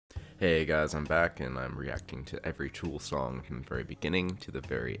Hey guys, I'm back and I'm reacting to every Tool song from the very beginning to the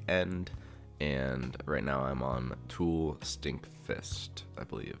very end. And right now I'm on Tool Stinkfist, I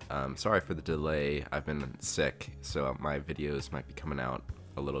believe. Sorry for the delay, I've been sick, so my videos might be coming out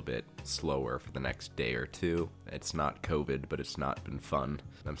a little bit slower for the next day or two. It's not COVID, but it's not been fun.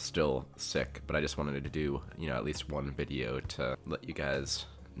 I'm still sick, but I just wanted to do, at least one video to let you guys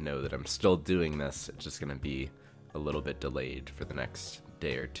know that I'm still doing this. It's just gonna be a little bit delayed for the next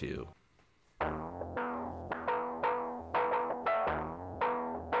day or two.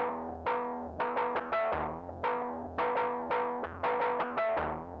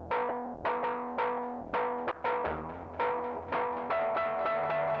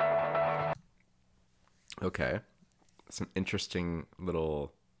 Okay, some interesting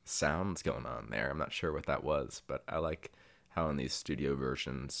little sounds going on there. I'm not sure what that was, but I like how in these studio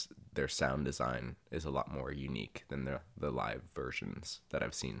versions, their sound design is a lot more unique than the live versions that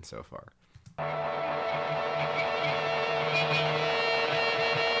I've seen so far.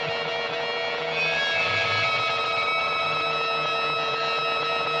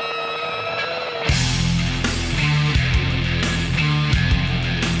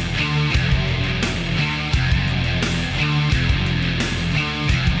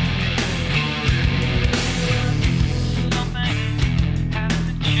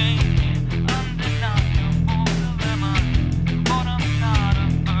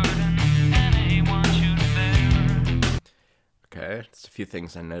 Just a few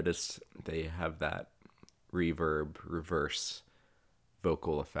things I noticed. They have that reverb reverse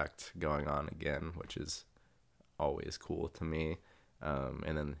vocal effect going on again, which is always cool to me.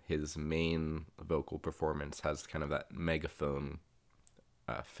 And then his main vocal performance has kind of that megaphone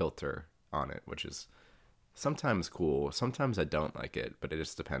filter on it, which is sometimes cool. Sometimes I don't like it, but it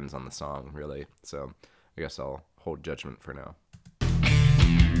just depends on the song, really. So I guess I'll hold judgment for now.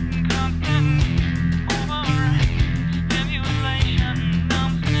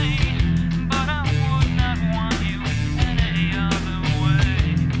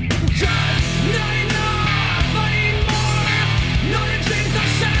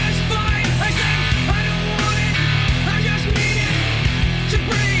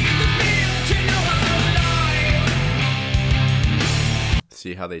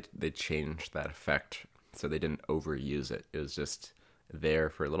 See how they changed that effect, so they didn't overuse it. It was just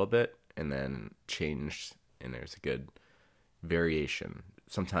there for a little bit and then changed, and there's a good variation.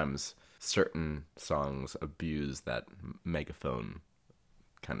 Sometimes certain songs abuse that megaphone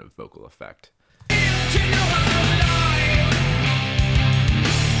kind of vocal effect.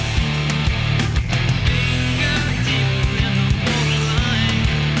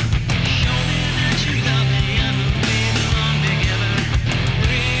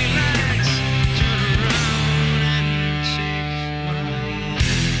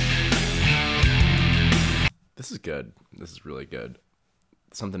 This is good. This is really good.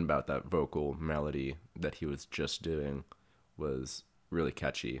 Something about that vocal melody that he was just doing was really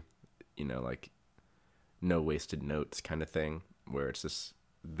catchy. Like no wasted notes kind of thing, where it's just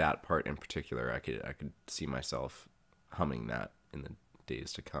that part in particular. I could see myself humming that in the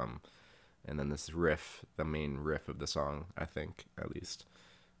days to come. And then this riff, the main riff of the song, I think at least,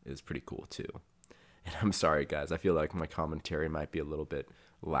 is pretty cool too. And I'm sorry guys, I feel like my commentary might be a little bit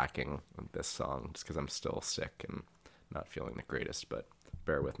lacking on this song just because I'm still sick and not feeling the greatest, but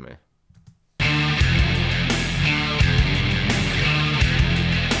bear with me.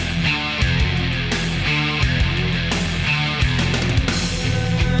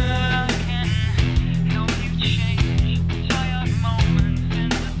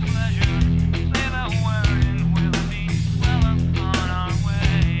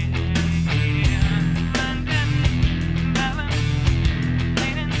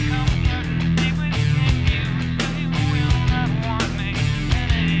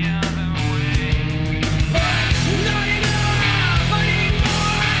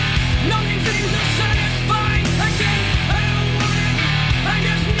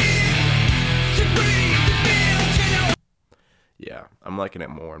 Yeah, I'm liking it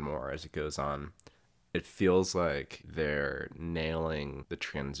more and more as it goes on. It feels like they're nailing the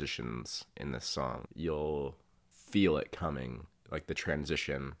transitions in this song. You'll feel it coming, like the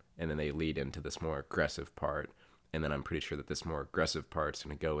transition, and then they lead into this more aggressive part. And then I'm pretty sure that this more aggressive part's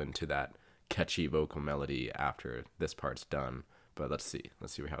going to go into that catchy vocal melody after this part's done. But let's see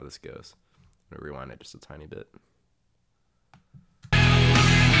how this goes. I'm going to rewind it just a tiny bit.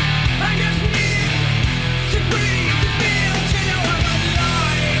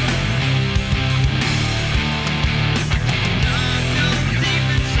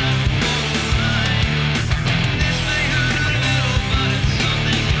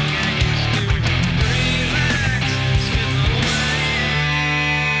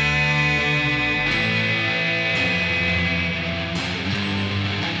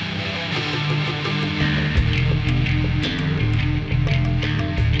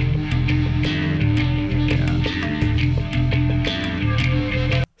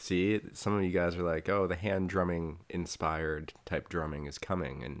 some of you guys are like, oh, the hand drumming inspired type drumming is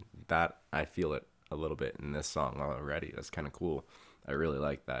coming, and that I feel it a little bit in this song already. That's kind of cool. I really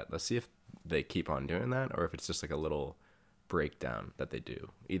like that. Let's see if they keep on doing that or if it's just like a little breakdown that they do.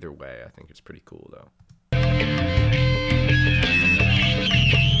 Either way, I think it's pretty cool though.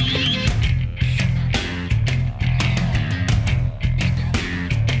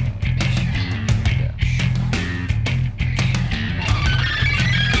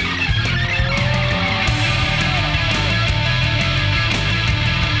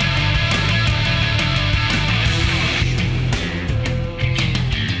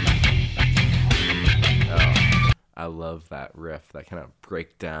 I love that riff, that kind of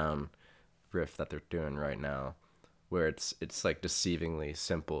breakdown riff that they're doing right now, where it's like deceivingly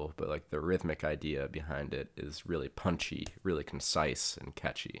simple, but like the rhythmic idea behind it is really punchy, really concise and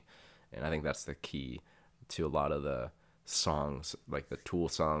catchy. And I think that's the key to a lot of the songs, like the Tool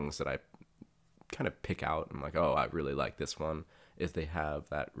songs that I kind of pick out. I'm like, oh, I really like this one, is they have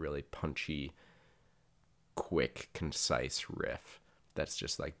that really punchy, quick, concise riff that's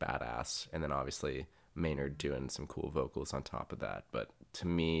just like badass. And then obviously Maynard doing some cool vocals on top of that. But to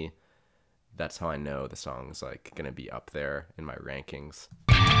me, that's how I know the song's like gonna be up there in my rankings.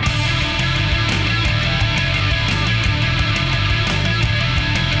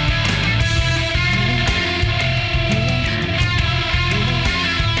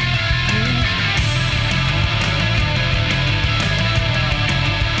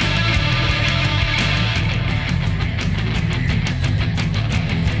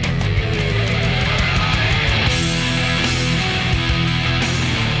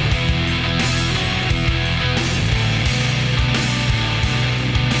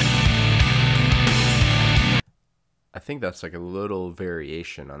 I think that's like a little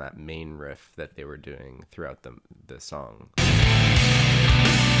variation on that main riff that they were doing throughout the song.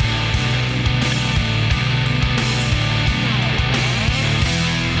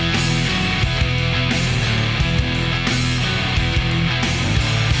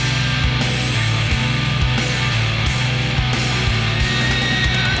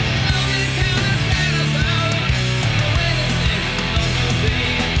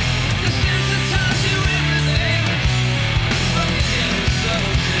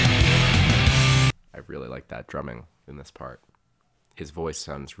 Really like that drumming in this part. His voice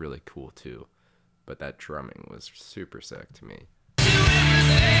sounds really cool too, but that drumming was super sick to me.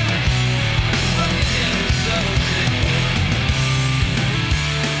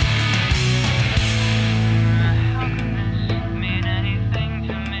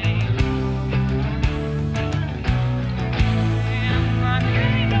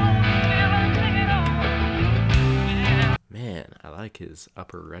 Man, I like his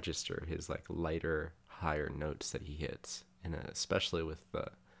upper register, his like lighter, higher notes that he hits, and especially with the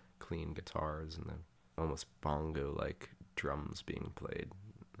clean guitars and the almost bongo like drums being played.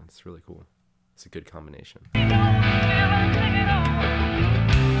 That's really cool. It's a good combination.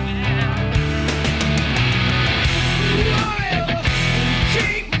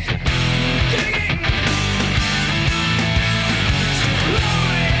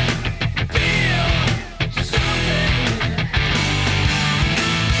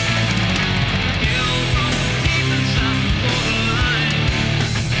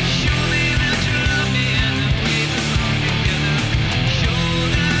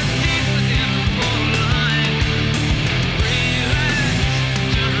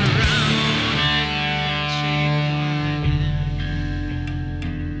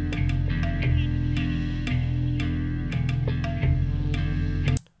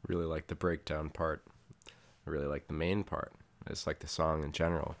 Really like the breakdown part. I really like the main part. I just like the song in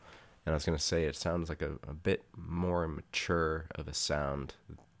general. And I was going to say, it sounds like a bit more mature of a sound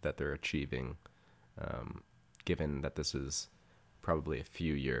that they're achieving, given that this is probably a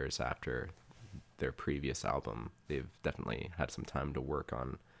few years after their previous album. They've definitely had some time to work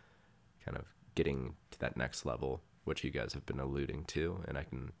on kind of getting to that next level, which you guys have been alluding to, and I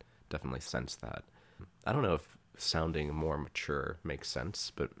can definitely sense that. I don't know if sounding more mature makes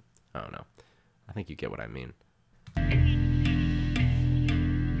sense, but I don't know. I think you get what I mean.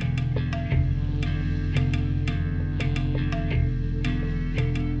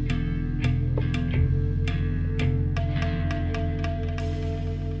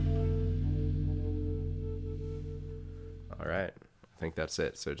 All right, I think that's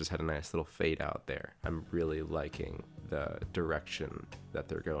it. So just had a nice little fade out there. I'm really liking the direction that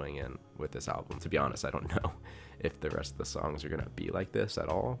they're going in with this album. To be honest, I don't know if the rest of the songs are gonna be like this at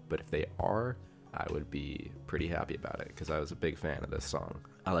all, but if they are, I would be pretty happy about it because I was a big fan of this song.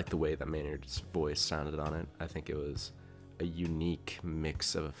 I like the way that Maynard's voice sounded on it. I think it was a unique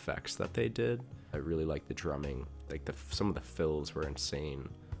mix of effects that they did. I really like the drumming. Like some of the fills were insane.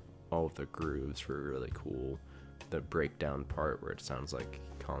 All of the grooves were really cool. The breakdown part where it sounds like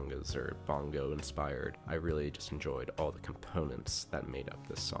congas or bongo inspired. I really just enjoyed all the components that made up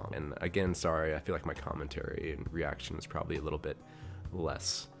this song. And again, sorry, I feel like my commentary and reaction is probably a little bit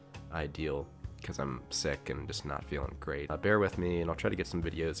less ideal because I'm sick and just not feeling great. Bear with me, and I'll try to get some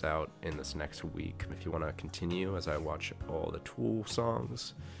videos out in this next week. If you want to continue as I watch all the Tool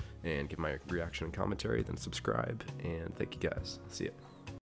songs and give my reaction and commentary, then subscribe, and thank you guys. See ya.